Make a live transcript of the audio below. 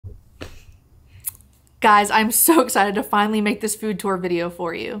Guys, I'm so excited to finally make this food tour video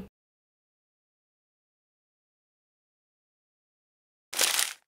for you.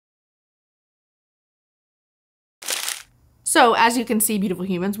 So as you can see, beautiful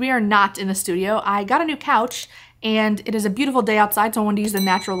humans, we are not in the studio. I got a new couch and it is a beautiful day outside, so I wanted to use the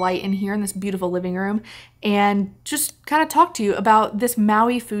natural light in here in this beautiful living room and just kind of talk to you about this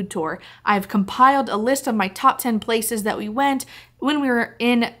Maui food tour. I've compiled a list of my top 10 places that we went when we were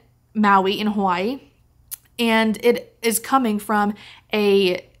in Maui in Hawaii, and it is coming from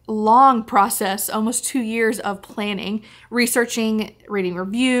a long process, almost 2 years of planning, researching, reading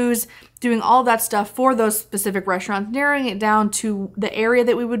reviews, doing all that stuff for those specific restaurants, narrowing it down to the area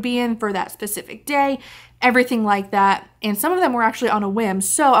that we would be in for that specific day, everything like that. And some of them were actually on a whim.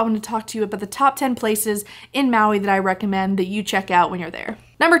 So I want to talk to you about the top 10 places in Maui that I recommend that you check out when you're there.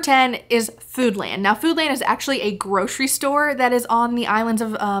 Number 10 is Foodland. Now, Foodland is actually a grocery store that is on the islands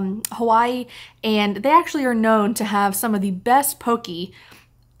of Hawaii, and they actually are known to have some of the best poke.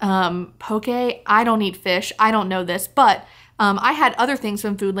 I don't eat fish. I don't know this, but I had other things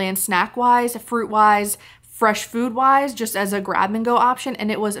from Foodland, snack-wise, fruit-wise, fresh food-wise, just as a grab-and-go option,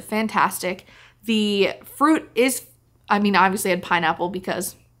 and it was fantastic. The fruit is, obviously I had pineapple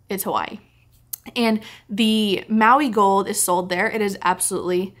because it's Hawaii. And the Maui Gold is sold there. It is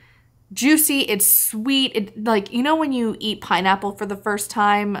absolutely juicy. It's sweet. It, like, you know when you eat pineapple for the first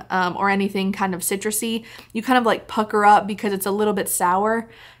time or anything kind of citrusy, you kind of like pucker up because it's a little bit sour.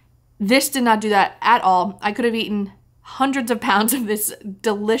 This did not do that at all. I could have eaten hundreds of pounds of this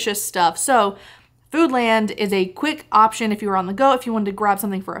delicious stuff. So Foodland is a quick option if you were on the go. If you wanted to grab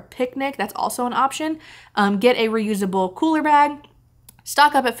something for a picnic, that's also an option. Get a reusable cooler bag.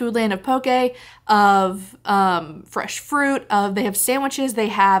 Stock up at Foodland of poke, of fresh fruit, they have sandwiches, they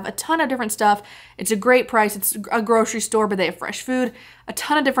have a ton of different stuff. It's a great price. It's a grocery store, but they have fresh food, a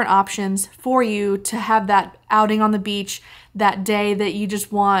ton of different options for you to have that outing on the beach that day that you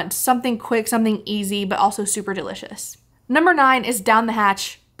just want something quick, something easy, but also super delicious. Number 9 is Down the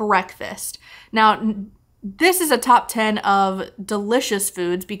Hatch breakfast. Now, this is a top 10 of delicious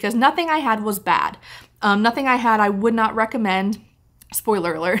foods because nothing I had was bad. Nothing I had I would not recommend.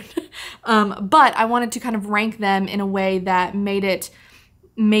 Spoiler alert. But I wanted to kind of rank them in a way that made it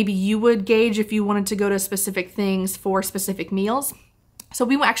maybe you would gauge if you wanted to go to specific things for specific meals. So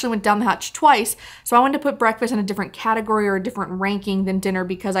we actually went down the hatch twice. So I wanted to put breakfast in a different category or a different ranking than dinner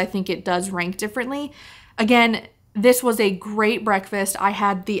because I think it does rank differently. Again, this was a great breakfast. I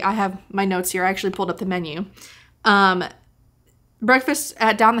have my notes here. I actually pulled up the menu. Breakfast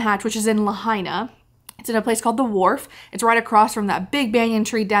at Down the Hatch, which is in Lahaina. It's in a place called The Wharf. It's right across from that big banyan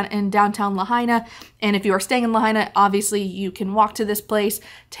tree down in downtown Lahaina. And if you are staying in Lahaina, obviously you can walk to this place,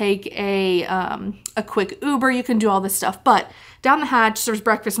 take a quick Uber, you can do all this stuff. But Down the Hatch serves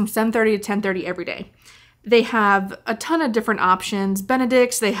breakfast from 7:30 to 10:30 every day. They have a ton of different options.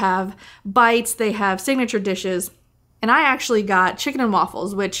 Benedicts, they have bites, they have signature dishes. And I actually got chicken and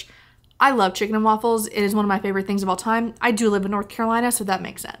waffles, which I love chicken and waffles. It is one of my favorite things of all time. I do live in North Carolina, so that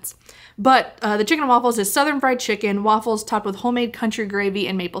makes sense. But the chicken and waffles is Southern fried chicken, waffles topped with homemade country gravy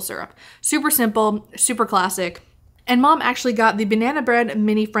and maple syrup. Super simple, super classic. And Mom actually got the banana bread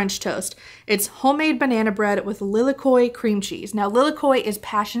mini French toast. It's homemade banana bread with lilikoi cream cheese. Now, lilikoi is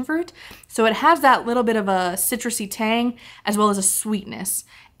passion fruit, so it has that little bit of a citrusy tang as well as a sweetness.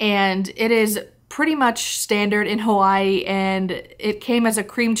 And it is pretty much standard in Hawaii, and it came as a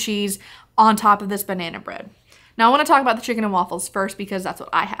cream cheese on top of this banana bread. Now, I want to talk about the chicken and waffles first because that's what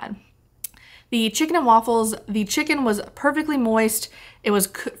I had. The chicken and waffles, the chicken was perfectly moist. It was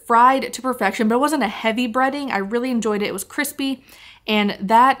fried to perfection, but it wasn't a heavy breading. I really enjoyed it. It was crispy, and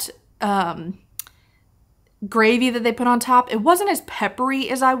that gravy that they put on top, it wasn't as peppery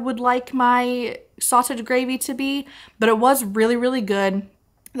as I would like my sausage gravy to be, but it was really, really good.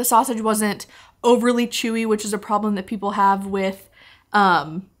 The sausage wasn't overly chewy, which is a problem that people have with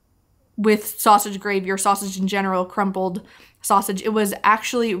sausage gravy or sausage in general, crumpled sausage. It was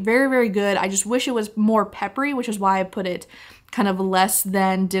actually very, very good. I just wish it was more peppery, which is why I put it kind of less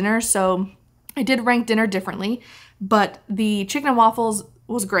than dinner. So I did rank dinner differently, but the chicken and waffles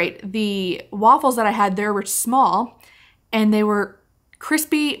was great. The waffles that I had there were small and they were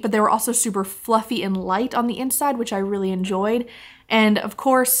crispy, but they were also super fluffy and light on the inside, which I really enjoyed. And of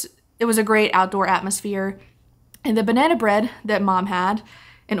course, it was a great outdoor atmosphere. And the banana bread that Mom had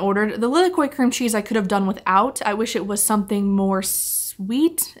and ordered, the lilikoi cream cheese I could have done without. I wish it was something more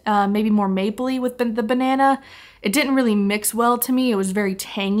sweet, maybe more mapley with the banana. It didn't really mix well to me. It was very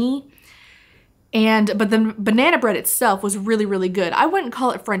tangy. But the banana bread itself was really, really good. I wouldn't call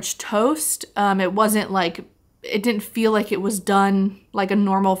it French toast. It wasn't like, it didn't feel like it was done like a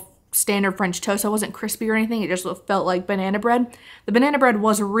normal standard French toast. So it wasn't crispy or anything. It just felt like banana bread. The banana bread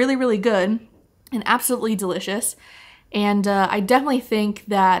was really, really good and absolutely delicious. And I definitely think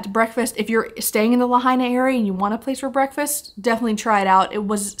that breakfast, if you're staying in the Lahaina area and you want a place for breakfast, definitely try it out. It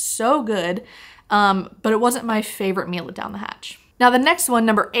was so good, but it wasn't my favorite meal at Down the Hatch. Now the next one,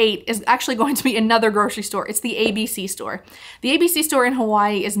 number 8, is actually going to be another grocery store. It's the ABC store. The ABC store in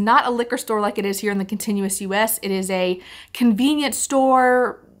Hawaii is not a liquor store like it is here in the continuous US. It is a convenience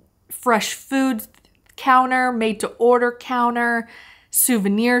store, fresh food counter, made to order counter,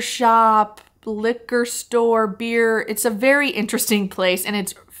 souvenir shop, liquor store, beer. It's a very interesting place and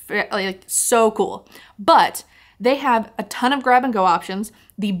it's like so cool. But they have a ton of grab and go options.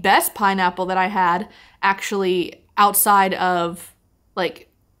 The best pineapple that I had actually outside of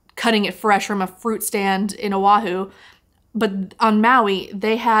like cutting it fresh from a fruit stand in Oahu, but on Maui,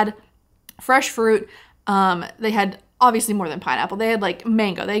 they had fresh fruit. They had obviously more than pineapple. They had like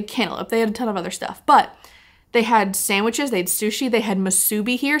mango, they had cantaloupe, they had a ton of other stuff, but they had sandwiches, they had sushi, they had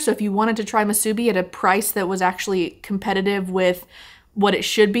musubi here. So if you wanted to try musubi at a price that was actually competitive with what it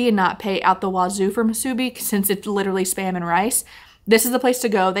should be and not pay out the wazoo for musubi, since it's literally Spam and rice, this is the place to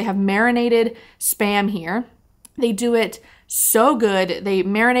go. They have marinated Spam here. They do it so good. They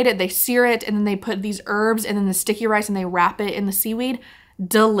marinate it, they sear it, and then they put these herbs and then the sticky rice and they wrap it in the seaweed.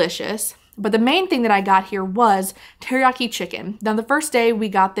 Delicious. But the main thing that I got here was teriyaki chicken. Now the first day we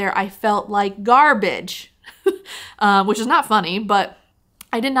got there, I felt like garbage, which is not funny, but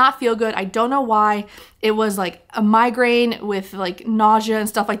I did not feel good. I don't know why. It was like a migraine with like nausea and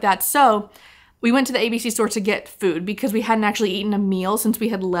stuff like that. So we went to the ABC store to get food because we hadn't actually eaten a meal since we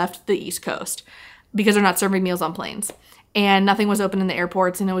had left the East Coast, because they're not serving meals on planes and nothing was open in the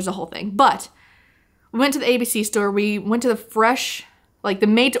airports and it was a whole thing. But we went to the ABC store. We went to the fresh, like the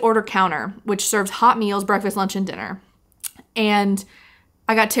made to order counter, which serves hot meals, breakfast, lunch, and dinner. And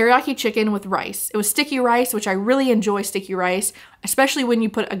I got teriyaki chicken with rice. It was sticky rice, which I really enjoy sticky rice, especially when you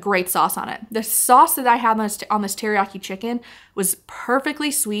put a great sauce on it. The sauce that I had on this teriyaki chicken was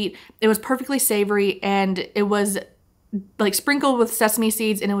perfectly sweet. It was perfectly savory, and it was like sprinkled with sesame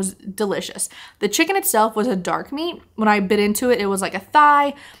seeds, and it was delicious. The chicken itself was a dark meat. When I bit into it, it was like a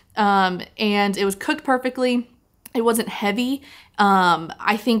thigh, and it was cooked perfectly. It wasn't heavy.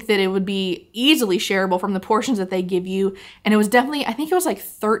 I think that it would be easily shareable from the portions that they give you. And it was definitely, I think it was like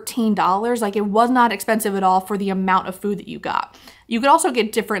 $13. Like it was not expensive at all for the amount of food that you got. You could also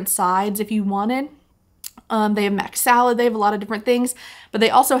get different sides if you wanted. They have mac salad. They have a lot of different things, but they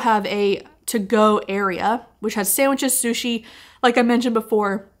also have a to-go area, which has sandwiches, sushi, like I mentioned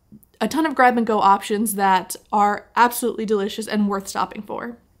before, a ton of grab and go options that are absolutely delicious and worth stopping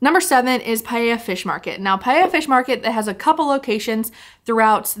for. Number 7 is Paia Fish Market. Now, Paia Fish Market has a couple locations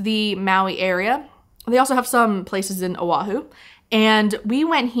throughout the Maui area. They also have some places in Oahu. And we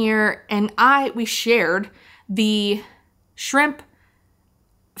went here and we shared the shrimp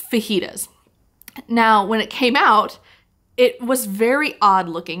fajitas. Now, when it came out, it was very odd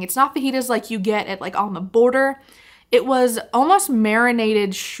looking. It's not fajitas like you get at like on the border. It was almost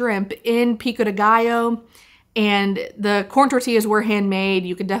marinated shrimp in pico de gallo. And the corn tortillas were handmade.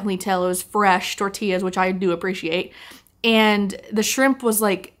 You could definitely tell it was fresh tortillas, which I do appreciate. And the shrimp was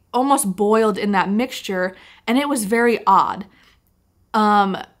like almost boiled in that mixture, and it was very odd.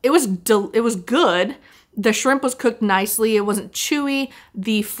 It was good. The shrimp was cooked nicely. It wasn't chewy.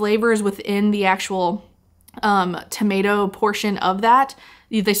 The flavors within the actual tomato portion of that,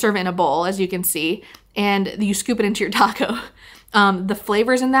 they serve it in a bowl, as you can see, and you scoop it into your taco. The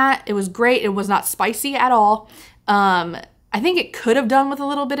flavors in that, it was great. It was not spicy at all. I think it could have done with a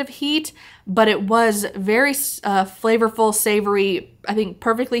little bit of heat, but it was very flavorful, savory, I think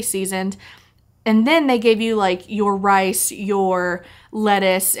perfectly seasoned. And then they gave you like your rice, your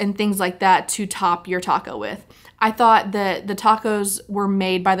lettuce, and things like that to top your taco with. I thought that the tacos were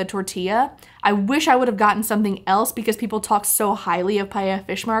made by the tortilla. I wish I would have gotten something else because people talk so highly of Paia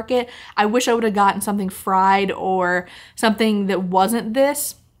Fish Market. I wish I would have gotten something fried or something that wasn't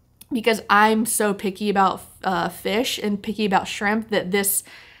this, because I'm so picky about fish and picky about shrimp that this,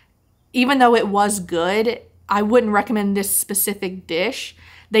 even though it was good, I wouldn't recommend this specific dish.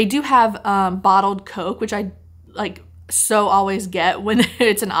 They do have bottled Coke, which I like so always get when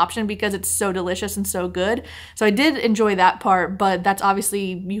it's an option because it's so delicious and so good. So I did enjoy that part, but that's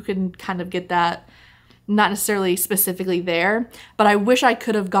obviously, you can kind of get that not necessarily specifically there, but I wish I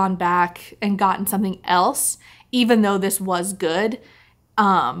could have gone back and gotten something else, even though this was good.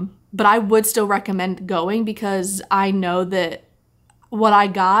 But I would still recommend going because I know that what I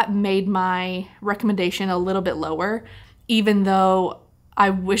got made my recommendation a little bit lower, even though I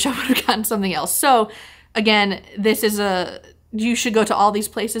wish I would have gotten something else. So again, this is a you should go to all these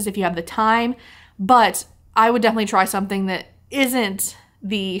places if you have the time, but I would definitely try something that isn't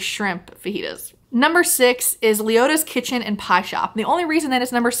the shrimp fajitas. Number 6 is Leoda's Kitchen and Pie Shop. The only reason that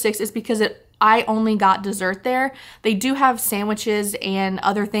it's number 6 is because I only got dessert there. They do have sandwiches and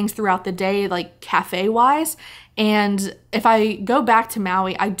other things throughout the day, like cafe-wise. And if I go back to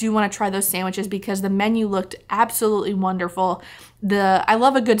Maui, I do want to try those sandwiches because the menu looked absolutely wonderful. I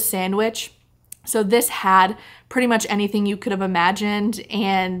love a good sandwich. So this had pretty much anything you could have imagined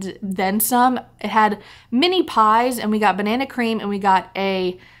and then some. It had mini pies, and we got banana cream, and we got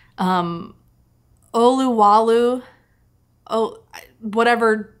a oluwalu,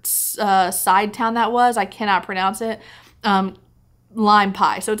 whatever side town that was, I cannot pronounce it, lime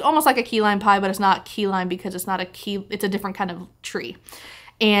pie. So it's almost like a key lime pie, but it's not key lime because it's not a key, it's a different kind of tree.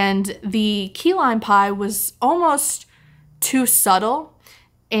 And the key lime pie was almost too subtle,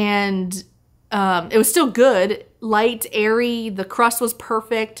 and it was still good, light, airy, the crust was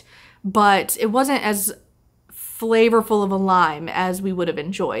perfect, but it wasn't as flavorful of a lime as we would have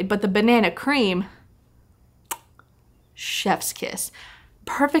enjoyed. But the banana cream, chef's kiss.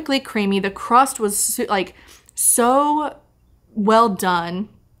 Perfectly creamy. The crust was like so well done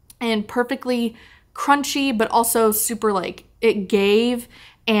and perfectly crunchy, but also super like it gave,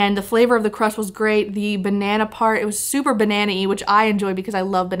 and the flavor of the crust was great. The banana part, it was super banana-y, which I enjoy because I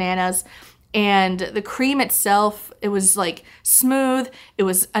love bananas. And the cream itself, it was like smooth. It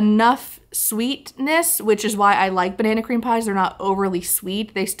was enough sweetness, which is why I like banana cream pies. They're not overly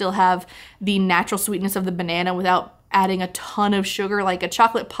sweet. They still have the natural sweetness of the banana without adding a ton of sugar, like a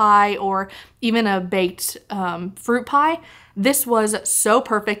chocolate pie or even a baked fruit pie. This was so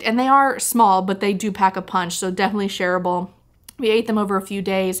perfect, and they are small, but they do pack a punch, so definitely shareable. We ate them over a few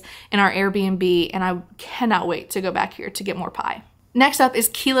days in our Airbnb, and I cannot wait to go back here to get more pie. Next up is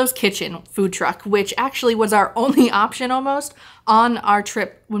Kilo's Kitchen food truck, which actually was our only option almost on our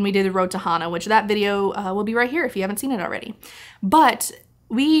trip when we did the road to Hana, which that video will be right here if you haven't seen it already. But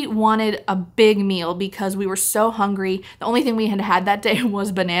we wanted a big meal because we were so hungry. The only thing we had had that day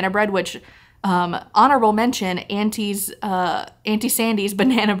was banana bread, which honorable mention, Auntie Sandy's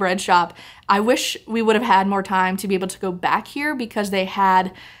banana bread shop. I wish we would have had more time to be able to go back here because they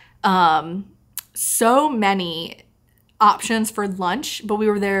had so many options for lunch, but we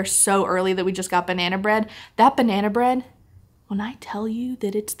were there so early that we just got banana bread. That banana bread, when I tell you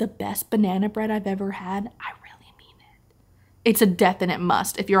that it's the best banana bread I've ever had, I really mean it. It's a definite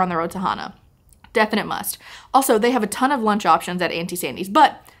must if you're on the road to Hana. Definite must. Also, they have a ton of lunch options at Auntie Sandy's,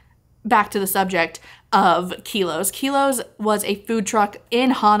 but back to the subject of Kilo's. Kilo's was a food truck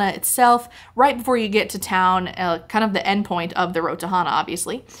in Hana itself, right before you get to town, kind of the end point of the road to Hana,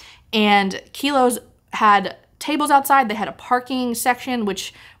 obviously. And Kilo's had tables outside. They had a parking section,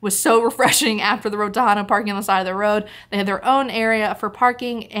 which was so refreshing after the road to Hana, parking on the side of the road. They had their own area for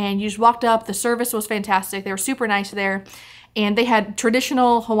parking, and you just walked up. The service was fantastic. They were super nice there. And they had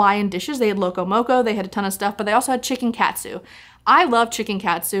traditional Hawaiian dishes. They had loco moco. They had a ton of stuff, but they also had chicken katsu. I love chicken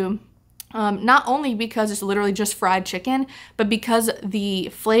katsu. Not only because it's literally just fried chicken, but because the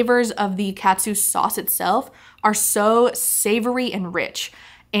flavors of the katsu sauce itself are so savory and rich.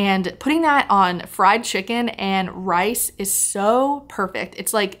 And putting that on fried chicken and rice is so perfect.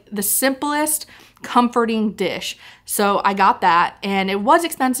 It's like the simplest, comforting dish. So I got that, and it was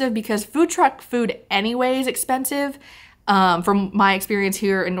expensive because food truck food anyway is expensive. From my experience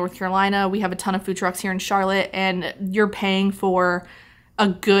here in North Carolina, we have a ton of food trucks here in Charlotte, and you're paying for a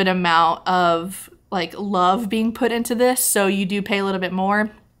good amount of like love being put into this. So you do pay a little bit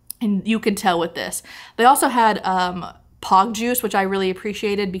more, and you could tell with this. They also had pog juice, which I really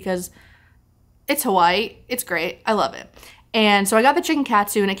appreciated because it's Hawaii. It's great. I love it. And so I got the chicken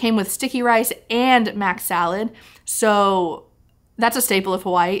katsu, and it came with sticky rice and mac salad. So that's a staple of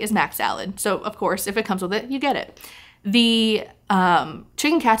Hawaii is mac salad. So of course, if it comes with it, you get it. The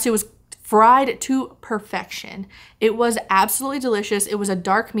chicken katsu was fried to perfection. It was absolutely delicious. It was a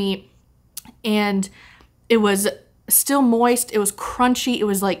dark meat, and it was still moist. It was crunchy. It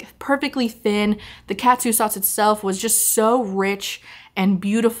was like perfectly thin. The katsu sauce itself was just so rich and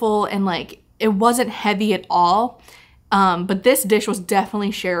beautiful, and like it wasn't heavy at all. But this dish was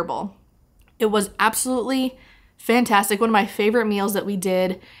definitely shareable. It was absolutely fantastic. One of my favorite meals that we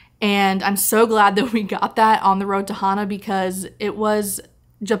did, and I'm so glad that we got that on the road to Hana because it was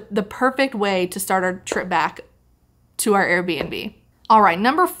the perfect way to start our trip back to our Airbnb. All right,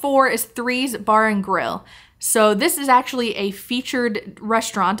 number 4 is Three's Bar and Grill. So this is actually a featured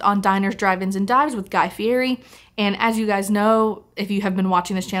restaurant on Diners, Drive-Ins, and Dives with Guy Fieri. And as you guys know, if you have been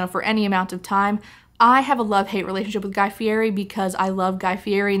watching this channel for any amount of time, I have a love-hate relationship with Guy Fieri because I love Guy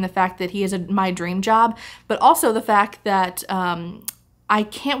Fieri and the fact that he is my dream job, but also the fact that I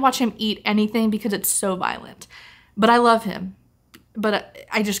can't watch him eat anything because it's so violent. But I love him, but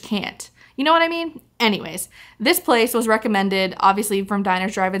I just can't. You know what I mean? Anyways, this place was recommended, obviously, from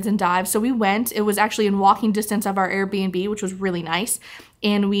diners, drive-ins, and dives. So we went. It was actually in walking distance of our Airbnb, which was really nice.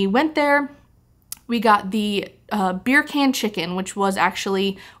 And we went there. We got the beer can chicken, which was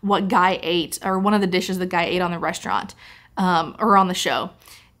actually what Guy ate, or one of the dishes that Guy ate on the restaurant, or on the show.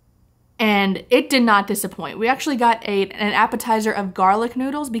 And it did not disappoint. We actually got an appetizer of garlic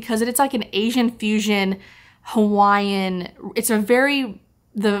noodles because it's like an Asian fusion Hawaiian. It's a very...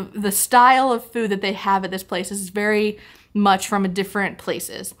 The style of food that they have at this place is very much from different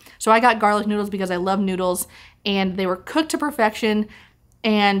places. So I got garlic noodles because I love noodles, and they were cooked to perfection,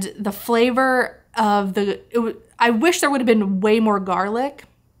 and the flavor of I wish there would have been way more garlic,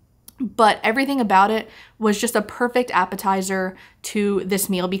 but everything about it was just a perfect appetizer to this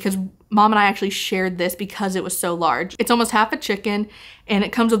meal because Mom and I actually shared this because it was so large. It's almost half a chicken, and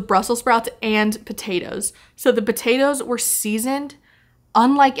it comes with Brussels sprouts and potatoes. So the potatoes were seasoned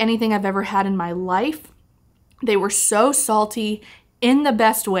unlike anything I've ever had in my life. They were so salty in the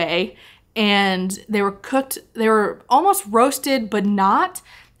best way, and they were cooked, they were almost roasted, but not.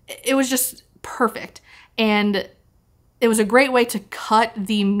 It was just perfect. And it was a great way to cut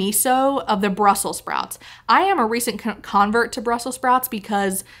the miso of the Brussels sprouts. I am a recent convert to Brussels sprouts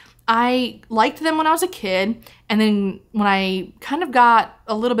because I liked them when I was a kid, and then when I kind of got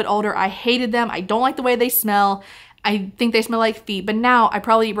a little bit older, I hated them. I don't like the way they smell. I think they smell like feet, but now I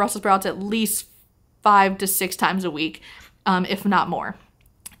probably eat Brussels sprouts at least 5 to 6 times a week, if not more.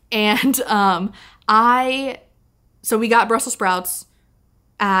 And so we got Brussels sprouts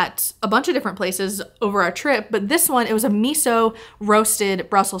at a bunch of different places over our trip, but this one, it was a miso roasted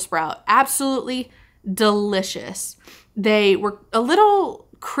Brussels sprout. Absolutely delicious. They were a little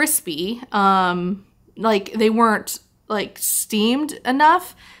crispy, like they weren't like steamed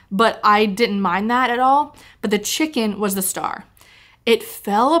enough, but I didn't mind that at all. But the chicken was the star. It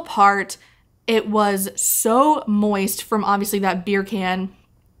fell apart. It was so moist from obviously that beer can,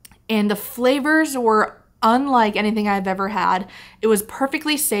 and the flavors were unlike anything I've ever had. It was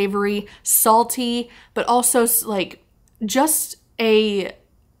perfectly savory, salty, but also like just a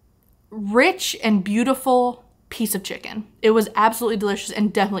rich and beautiful piece of chicken. It was absolutely delicious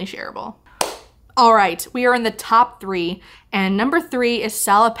and definitely shareable. All right, we are in the top 3, and number 3 is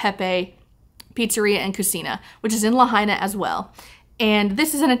Sala Pepe Pizzeria and Cucina, which is in Lahaina as well. And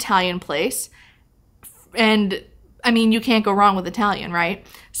this is an Italian place, and I mean, you can't go wrong with Italian, right?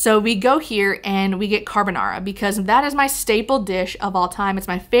 So we go here and we get carbonara because that is my staple dish of all time. It's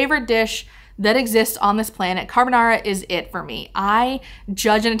my favorite dish that exists on this planet. Carbonara is it for me. I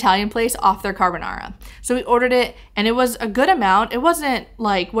judge an Italian place off their carbonara. So we ordered it, and it was a good amount. It wasn't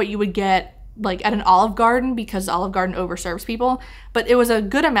like what you would get like at an Olive Garden because Olive Garden overserves people, but it was a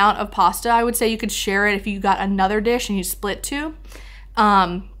good amount of pasta. I would say you could share it if you got another dish and you split 2.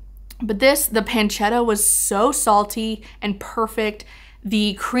 But the pancetta was so salty and perfect.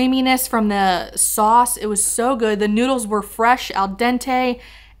 The creaminess from the sauce, it was so good. The noodles were fresh, al dente,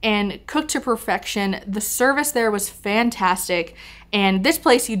 and cooked to perfection. The service there was fantastic. And this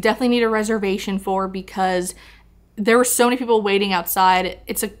place you definitely need a reservation for because there were so many people waiting outside.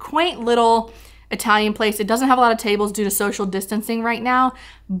 It's a quaint little Italian place. It doesn't have a lot of tables due to social distancing right now,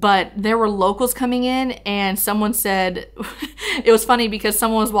 but there were locals coming in, and someone said, it was funny because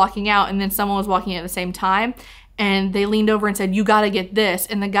someone was walking out and then someone was walking in at the same time, and they leaned over and said, "You gotta get this."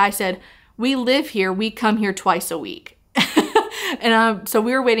 And the guy said, "We live here, we come here twice a week." And so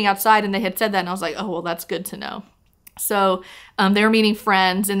we were waiting outside, and they had said that, and I was like, oh, well, that's good to know. So they were meeting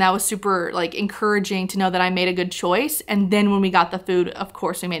friends, and that was super like encouraging to know that I made a good choice. And then when we got the food, of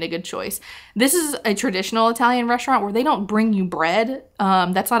course, we made a good choice. This is a traditional Italian restaurant where they don't bring you bread.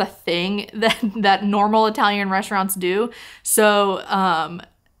 That's not a thing that normal Italian restaurants do. So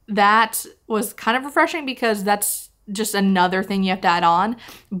that was kind of refreshing because that's just another thing you have to add on.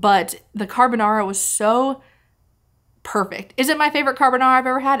 But the carbonara was so perfect. Is it my favorite carbonara I've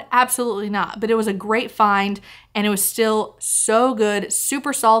ever had? Absolutely not. But it was a great find, and it was still so good,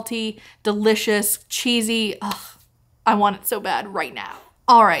 super salty, delicious, cheesy. Ugh, I want it so bad right now.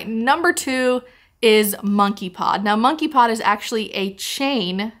 All right, number 2 is MonkeyPod. Now, MonkeyPod is actually a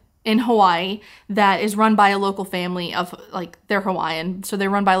chain in Hawaii that is run by a local family of, like, they're Hawaiian, so they're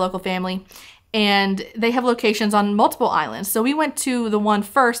run by a local family, and they have locations on multiple islands. So we went to the one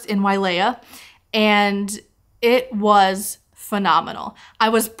first in Wailea, and it was phenomenal. I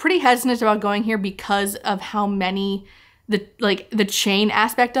was pretty hesitant about going here because of how many the chain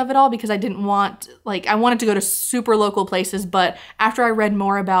aspect of it all, because I didn't want, like, I wanted to go to super local places, but after I read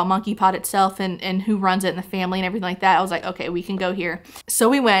more about MonkeyPod itself and who runs it and the family and everything like that, I was like, okay, we can go here. So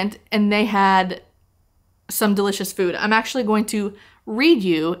we went, and they had some delicious food. I'm actually going to read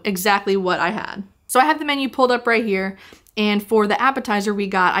you exactly what I had. So I have the menu pulled up right here, and for the appetizer we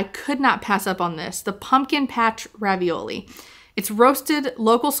got, I could not pass up on this, the pumpkin patch ravioli. It's roasted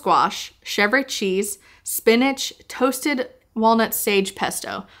local squash, chèvre cheese, spinach, toasted walnut sage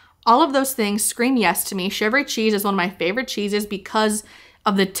pesto. All of those things scream yes to me. Chèvre cheese is one of my favorite cheeses because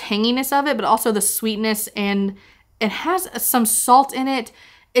of the tanginess of it, but also the sweetness, and it has some salt in it.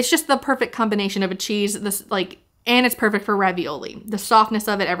 It's just the perfect combination of a cheese, and it's perfect for ravioli. The softness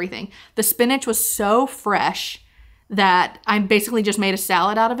of it, everything. The spinach was so fresh that I basically just made a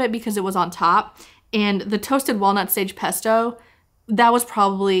salad out of it because it was on top. And the toasted walnut sage pesto, that was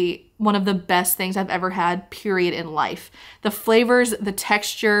probably one of the best things I've ever had, period, in life. The flavors, the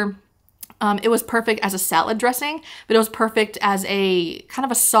texture, it was perfect as a salad dressing, but it was perfect as a kind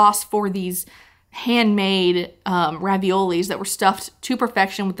of a sauce for these handmade raviolis that were stuffed to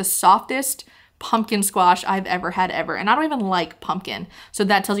perfection with the softest pumpkin squash I've ever had ever. And I don't even like pumpkin, so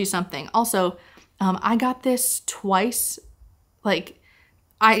that tells you something. Also, I got this twice.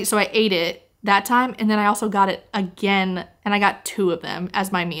 So I ate it that time, and then I also got it again, and I got 2 of them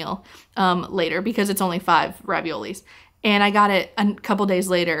as my meal later because it's only 5 raviolis. And I got it a couple days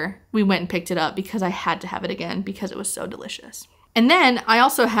later. We went and picked it up because I had to have it again because it was so delicious. And then I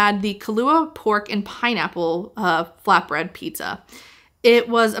also had the Kahlua pork and pineapple flatbread pizza. It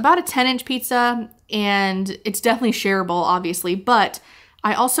was about a 10-inch pizza, and it's definitely shareable, obviously, but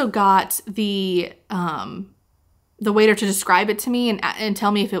I also got the waiter to describe it to me and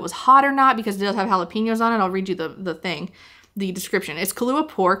tell me if it was hot or not, because it does have jalapenos on it. I'll read you the description. It's Kahlua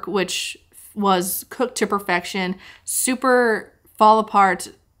pork, which was cooked to perfection, super fall apart,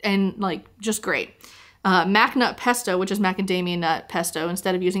 and just great. Mac nut pesto, which is macadamia nut pesto.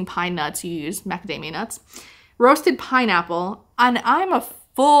 Instead of using pine nuts, you use macadamia nuts. Roasted pineapple, and I'm a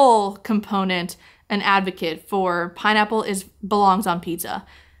full component and advocate for pineapple belongs on pizza.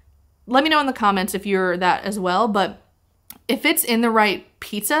 Let me know in the comments if you're that as well, but if it's in the right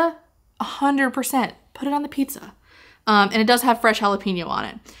pizza, 100% put it on the pizza. And it does have fresh jalapeno on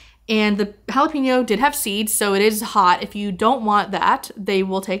it. And the jalapeno did have seeds, so it is hot. If you don't want that, they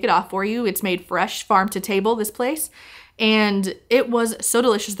will take it off for you. It's made fresh, farm to table, this place. And it was so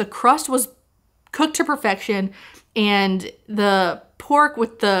delicious. The crust was cooked to perfection, and the pork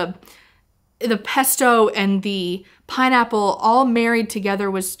with the pesto and the pineapple all married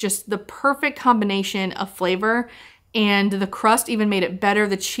together was just the perfect combination of flavor, and the crust even made it better.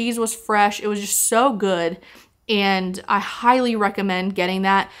 The cheese was fresh. It was just so good, and I highly recommend getting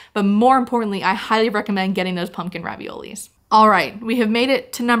that. But more importantly, I highly recommend getting those pumpkin raviolis. All right, we have made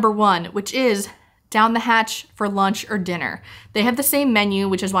it to number 1, which is down the hatch for lunch or dinner. They have the same menu,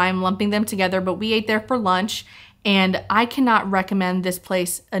 which is why I'm lumping them together, but we ate there for lunch, and I cannot recommend this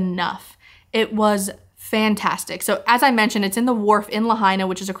place enough. It was fantastic. So as I mentioned, it's in the wharf in Lahaina,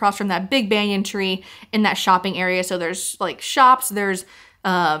 which is across from that big banyan tree in that shopping area. So there's shops, there's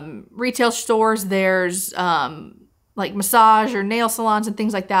retail stores, there's massage or nail salons and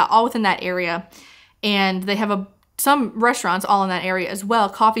things like that, all within that area. And they have some restaurants all in that area as well,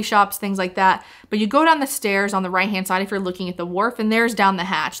 coffee shops, things like that. But you go down the stairs on the right-hand side if you're looking at the wharf, and there's down the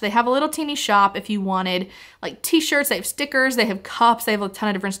hatch. They have a little teeny shop if you wanted t-shirts, they have stickers, they have cups, they have a ton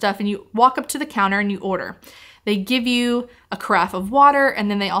of different stuff, and you walk up to the counter and you order. They give you a carafe of water, and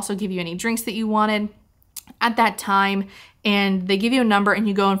then they also give you any drinks that you wanted at that time, and they give you a number and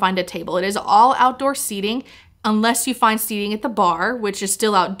you go and find a table. It is all outdoor seating, unless you find seating at the bar, which is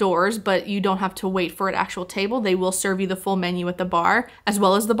still outdoors, but you don't have to wait for an actual table. They will serve you the full menu at the bar, as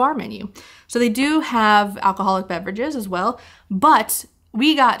well as the bar menu. So they do have alcoholic beverages as well, but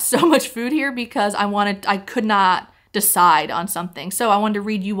we got so much food here because I could not decide on something. So I wanted to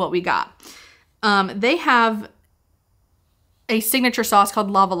read you what we got. They have a signature sauce called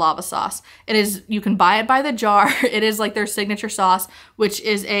Lava Lava sauce. You can buy it by the jar. It is their signature sauce, which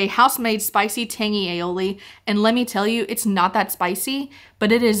is a house-made spicy tangy aioli. And let me tell you, it's not that spicy,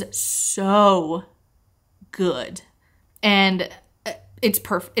 but it is so good. And it's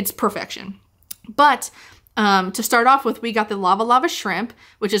perfection. But to start off with, we got the Lava Lava shrimp,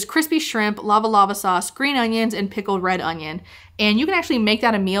 which is crispy shrimp, lava lava sauce, green onions, and pickled red onion. And you can actually make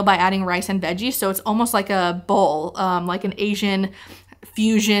that a meal by adding rice and veggies. So it's almost like a bowl, like an Asian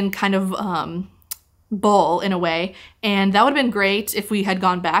fusion kind of bowl in a way. And that would have been great if we had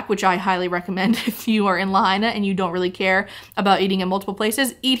gone back, which I highly recommend if you are in Lahaina and you don't really care about eating in multiple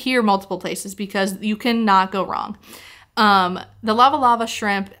places. Eat here multiple places because you cannot go wrong. The lava lava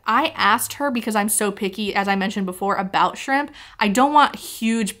shrimp, I asked her because I'm so picky, as I mentioned before, about shrimp. I don't want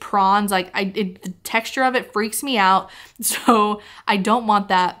huge prawns. Like the texture of it freaks me out. So I don't want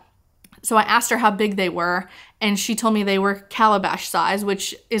that. So I asked her how big they were, and she told me they were calabash size,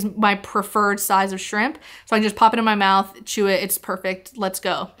 which is my preferred size of shrimp. So I can just pop it in my mouth, chew it. It's perfect. Let's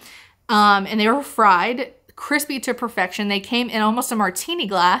go. And they were fried, crispy to perfection. They came in almost a martini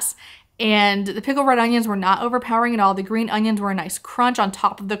glass, and the pickled red onions were not overpowering at all. The green onions were a nice crunch on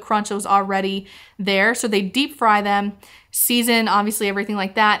top of the crunch that was already there. So they deep fry them, season, obviously everything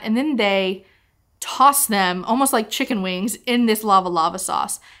like that, and then they toss them almost like chicken wings in this lava lava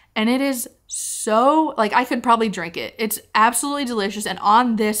sauce. And it is so, like, I could probably drink it. It's absolutely delicious. And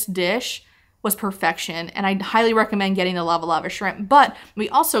on this dish was perfection. And I highly recommend getting the lava lava shrimp. But we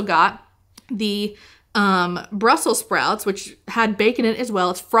also got the Brussels sprouts, which had bacon in it as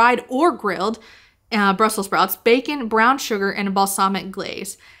well. It's fried or grilled Brussels sprouts, bacon, brown sugar, and a balsamic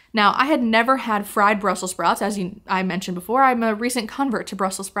glaze. Now, I had never had fried Brussels sprouts. As I mentioned before, I'm a recent convert to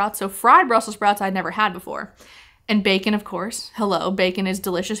Brussels sprouts. So fried Brussels sprouts I'd never had before. And bacon, of course. Hello, bacon is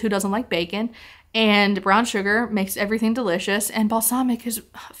delicious. Who doesn't like bacon? And brown sugar makes everything delicious. And balsamic is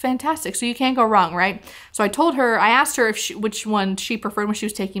fantastic. So you can't go wrong, right? So I asked her which one she preferred when she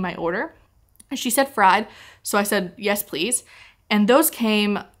was taking my order. And she said fried. So I said, yes, please. And those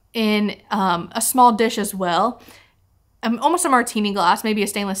came in a small dish as well. Almost a martini glass, maybe a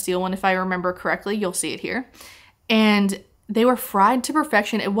stainless steel one if I remember correctly. You'll see it here. And they were fried to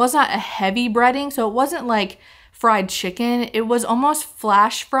perfection. It was not a heavy breading, so it wasn't like fried chicken. It was almost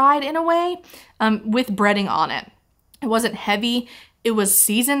flash fried in a way with breading on it. It wasn't heavy. It was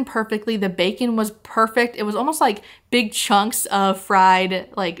seasoned perfectly. The bacon was perfect. It was almost like big chunks of fried,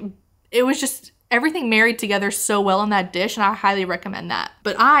 like it was just everything married together so well in that dish, and I highly recommend that.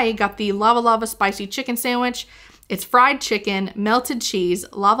 But I got the lava lava spicy chicken sandwich. It's fried chicken, melted cheese,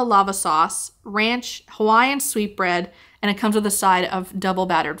 lava lava sauce, ranch, Hawaiian sweetbread, and it comes with a side of double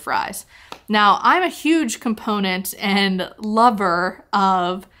battered fries. Now, I'm a huge component and lover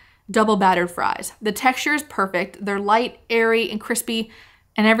of double battered fries. The texture is perfect. They're light, airy, and crispy,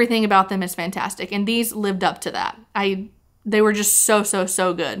 and everything about them is fantastic. And these lived up to that. They were just so, so,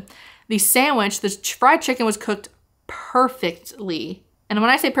 so good. The sandwich, the fried chicken was cooked perfectly. And when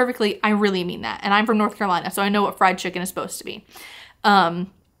I say perfectly, I really mean that. And I'm from North Carolina, so I know what fried chicken is supposed to be.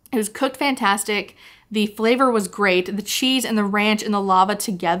 It was cooked fantastic. The flavor was great. The cheese and the ranch and the lava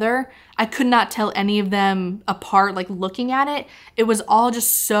together, I could not tell any of them apart, like looking at it. It was all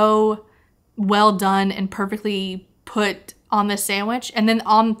just so well done and perfectly put on this sandwich. And then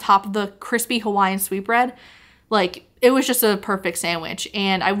on top of the crispy Hawaiian sweetbread, like it was just a perfect sandwich.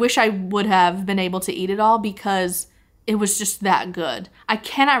 And I wish I would have been able to eat it all because it was just that good. I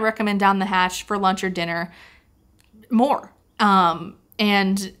cannot recommend Down the Hatch for lunch or dinner more.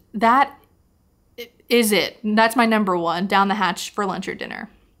 And that is it. That's my number one, Down the Hatch for lunch or dinner.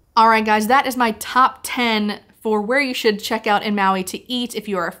 All right, guys, that is my top 10 for where you should check out in Maui to eat if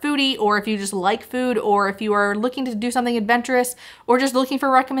you are a foodie, or if you just like food, or if you are looking to do something adventurous, or just looking for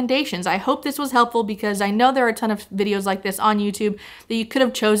recommendations. I hope this was helpful because I know there are a ton of videos like this on YouTube that you could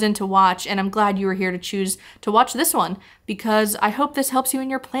have chosen to watch, and I'm glad you were here to choose to watch this one because I hope this helps you in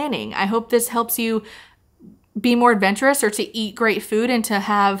your planning. I hope this helps you be more adventurous or to eat great food and to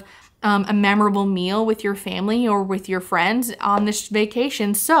have a memorable meal with your family or with your friends on this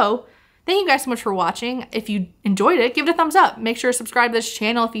vacation. So thank you guys so much for watching. If you enjoyed it, give it a thumbs up. Make sure to subscribe to this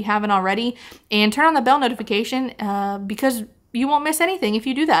channel if you haven't already, and turn on the bell notification because you won't miss anything if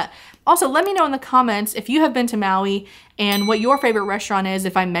you do that. Also, let me know in the comments if you have been to Maui and what your favorite restaurant is,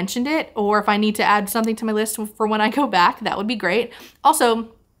 if I mentioned it, or if I need to add something to my list for when I go back. That would be great.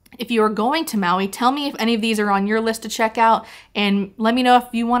 Also, if you are going to Maui, tell me if any of these are on your list to check out, and let me know if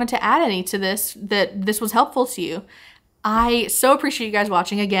you wanted to add any to this, that this was helpful to you. I so appreciate you guys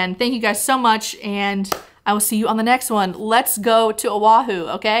watching. Again, thank you guys so much, and I will see you on the next one. Let's go to Oahu,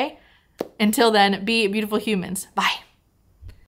 okay? Until then, be beautiful humans. Bye.